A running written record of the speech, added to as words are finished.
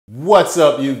What's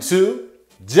up, YouTube?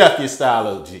 Jeff, your Style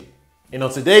OG. And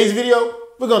on today's video,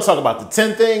 we're going to talk about the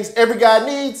 10 things every guy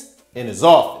needs in his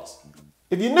office.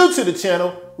 If you're new to the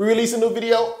channel, we release a new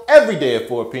video every day at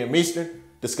 4 p.m. Eastern,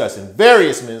 discussing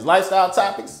various men's lifestyle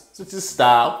topics such as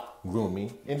style,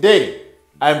 grooming, and dating.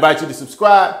 I invite you to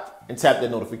subscribe and tap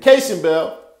that notification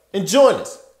bell and join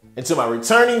us. And to my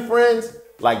returning friends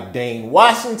like Dane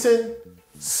Washington,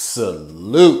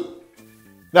 salute.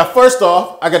 Now, first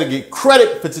off, I gotta get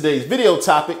credit for today's video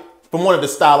topic from one of the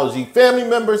Style OG family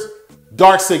members,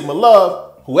 Dark Sigma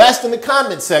Love, who asked in the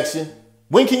comment section,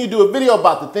 when can you do a video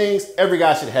about the things every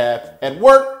guy should have at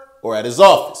work or at his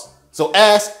office? So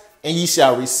ask and ye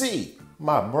shall receive,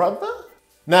 my brother.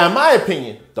 Now, in my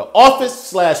opinion, the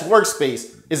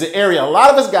office/workspace is an area a lot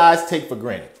of us guys take for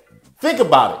granted. Think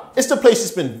about it. It's the place you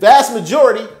spend vast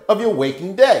majority of your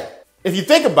waking day. If you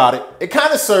think about it, it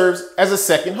kind of serves as a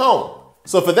second home.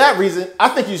 So for that reason, I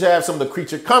think you should have some of the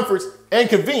creature comforts and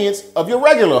convenience of your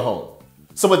regular home.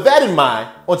 So with that in mind,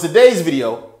 on today's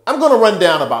video, I'm going to run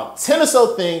down about 10 or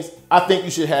so things I think you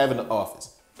should have in the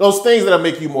office. Those things that'll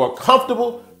make you more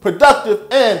comfortable, productive,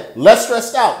 and less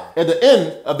stressed out at the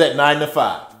end of that 9 to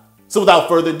 5. So without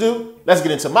further ado, let's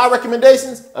get into my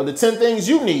recommendations of the 10 things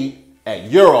you need at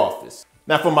your office.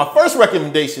 Now, for my first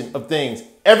recommendation of things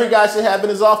every guy should have in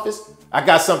his office, I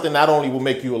got something not only will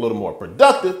make you a little more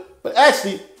productive, but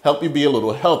actually help you be a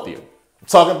little healthier. I'm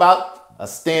talking about a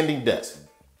standing desk.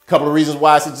 A couple of reasons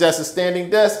why I suggest a standing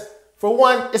desk. For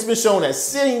one, it's been shown that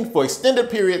sitting for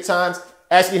extended period times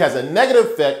actually has a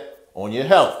negative effect on your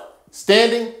health.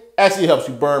 Standing actually helps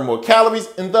you burn more calories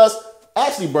and thus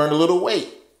actually burn a little weight.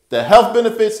 The health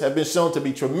benefits have been shown to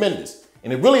be tremendous,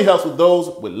 and it really helps with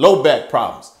those with low back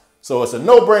problems. So it's a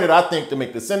no-brainer, I think, to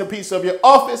make the centerpiece of your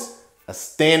office a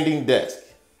standing desk.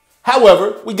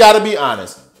 However, we gotta be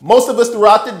honest. Most of us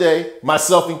throughout the day,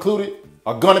 myself included,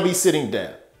 are gonna be sitting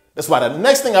down. That's why the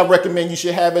next thing I recommend you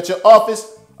should have at your office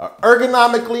are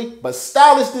ergonomically but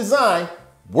stylish design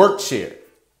work chair.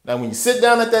 Now, when you sit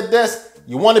down at that desk,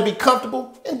 you wanna be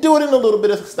comfortable and do it in a little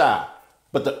bit of style.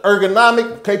 But the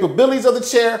ergonomic capabilities of the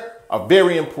chair are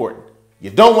very important. You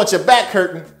don't want your back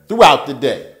hurting throughout the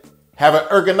day. Have an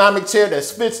ergonomic chair that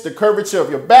fits the curvature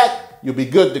of your back, you'll be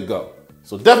good to go.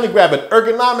 So definitely grab an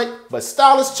ergonomic but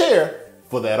stylish chair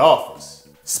for that office.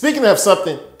 Speaking of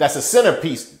something that's a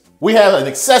centerpiece, we have an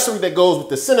accessory that goes with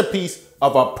the centerpiece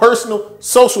of our personal,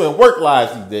 social, and work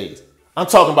lives these days. I'm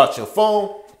talking about your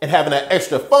phone and having an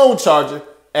extra phone charger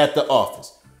at the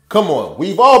office. Come on,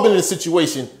 we've all been in a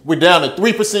situation we're down to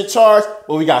 3% charge,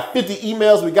 but we got 50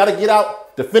 emails we gotta get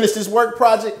out to finish this work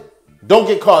project. Don't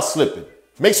get caught slipping.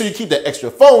 Make sure you keep that extra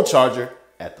phone charger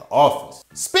at the office.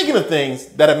 Speaking of things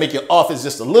that'll make your office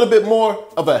just a little bit more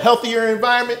of a healthier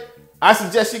environment, I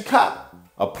suggest you cop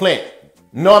a plant.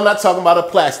 No, I'm not talking about a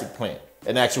plastic plant,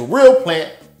 an actual real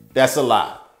plant that's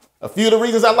alive. A few of the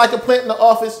reasons I like a plant in the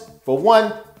office: for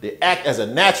one, they act as a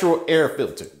natural air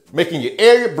filter, making your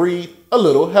air you breathe a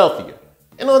little healthier.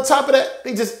 And on top of that,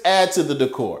 they just add to the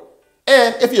decor.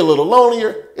 And if you're a little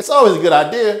lonelier, it's always a good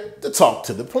idea to talk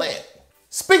to the plant.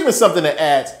 Speaking of something that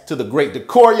adds to the great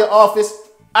decor of your office,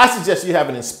 I suggest you have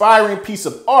an inspiring piece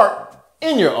of art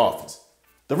in your office.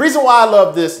 The reason why I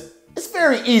love this, it's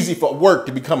very easy for work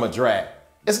to become a drag.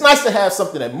 It's nice to have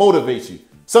something that motivates you,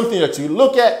 something that you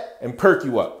look at and perk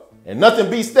you up. And nothing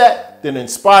beats that than an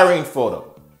inspiring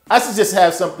photo. I suggest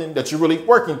have something that you're really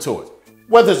working towards,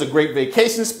 whether it's a great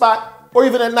vacation spot or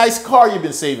even a nice car you've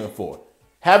been saving for.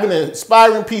 Having an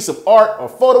inspiring piece of art or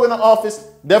photo in the office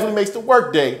definitely makes the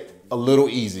workday a little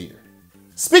easier.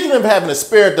 Speaking of having a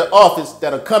spare at the office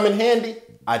that'll come in handy,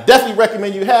 I definitely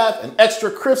recommend you have an extra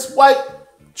crisp white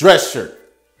dress shirt.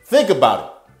 Think about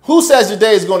it. Who says your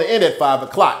day is going to end at 5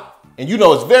 o'clock? And you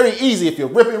know it's very easy if you're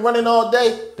ripping and running all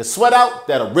day to sweat out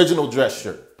that original dress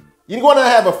shirt. You're going to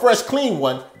have a fresh, clean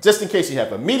one just in case you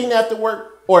have a meeting after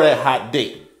work or that hot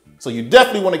date. So you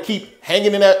definitely want to keep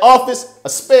hanging in that office a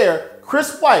spare,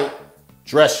 crisp white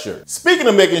dress shirt. Speaking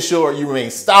of making sure you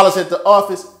remain stylish at the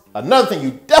office, another thing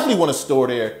you definitely want to store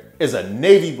there is a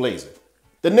navy blazer.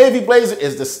 The navy blazer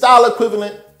is the style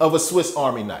equivalent of a Swiss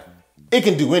Army knife. It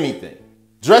can do anything.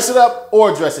 Dress it up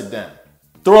or dress it down.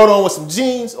 Throw it on with some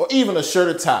jeans or even a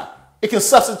shirt or tie. It can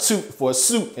substitute for a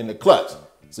suit in the clutch.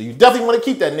 So you definitely want to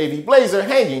keep that navy blazer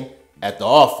hanging at the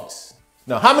office.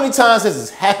 Now, how many times has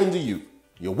this happened to you?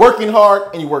 You're working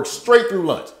hard and you work straight through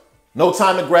lunch. No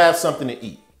time to grab something to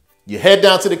eat. You head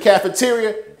down to the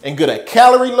cafeteria and get a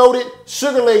calorie-loaded,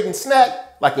 sugar-laden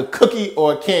snack like a cookie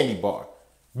or a candy bar.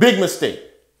 Big mistake.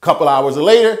 Couple hours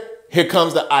later, here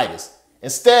comes the itis.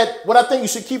 Instead, what I think you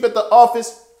should keep at the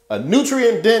office, a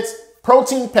nutrient-dense,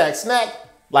 protein-packed snack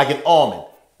like an almond.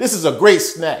 This is a great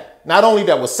snack, not only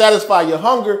that will satisfy your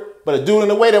hunger, but it'll do it in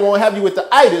a way that won't have you with the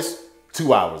itis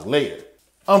 2 hours later.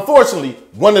 Unfortunately,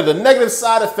 one of the negative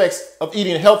side effects of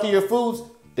eating healthier foods,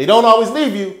 they don't always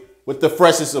leave you with the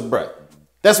freshest of breath.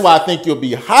 That's why I think you'll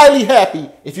be highly happy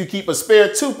if you keep a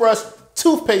spare toothbrush,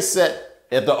 toothpaste set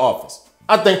at the office.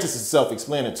 I think this is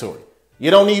self-explanatory. You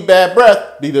don't need bad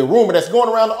breath, be the rumor that's going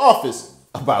around the office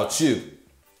about you.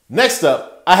 Next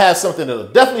up, I have something that'll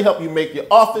definitely help you make your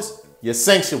office your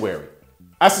sanctuary.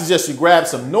 I suggest you grab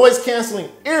some noise-canceling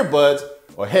earbuds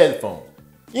or headphones.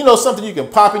 You know, something you can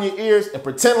pop in your ears and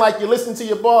pretend like you're listening to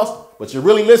your boss, but you're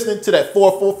really listening to that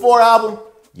 444 album?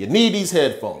 You need these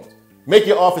headphones. Make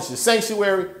your office your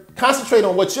sanctuary, concentrate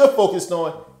on what you're focused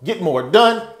on, get more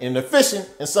done in an efficient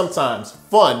and sometimes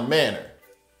fun manner.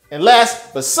 And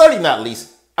last, but certainly not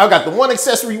least, I've got the one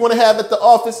accessory you want to have at the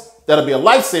office that'll be a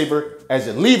lifesaver as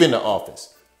you're leaving the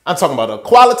office. I'm talking about a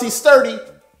quality, sturdy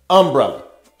umbrella.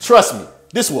 Trust me,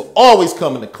 this will always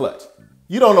come in the clutch.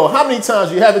 You don't know how many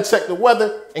times you haven't checked the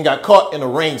weather and got caught in a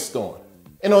rainstorm.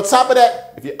 And on top of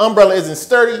that, if your umbrella isn't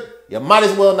sturdy, you might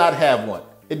as well not have one.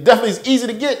 It definitely is easy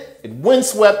to get, it's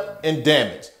windswept and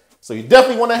damaged. So you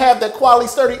definitely want to have that quality,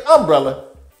 sturdy umbrella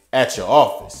at your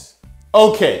office.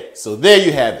 Okay, so there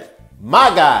you have it.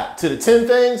 My guide to the 10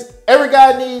 things every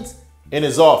guy needs in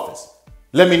his office.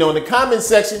 Let me know in the comment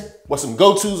section what some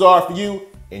go-tos are for you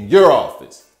in your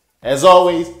office. As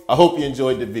always, I hope you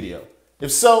enjoyed the video.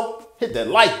 If so, hit that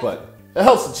like button. It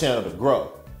helps the channel to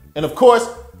grow. And of course,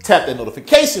 tap that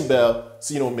notification bell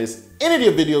so you don't miss any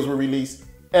of the videos we release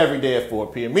every day at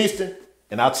 4 p.m. Eastern.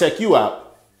 And I'll check you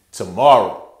out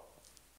tomorrow.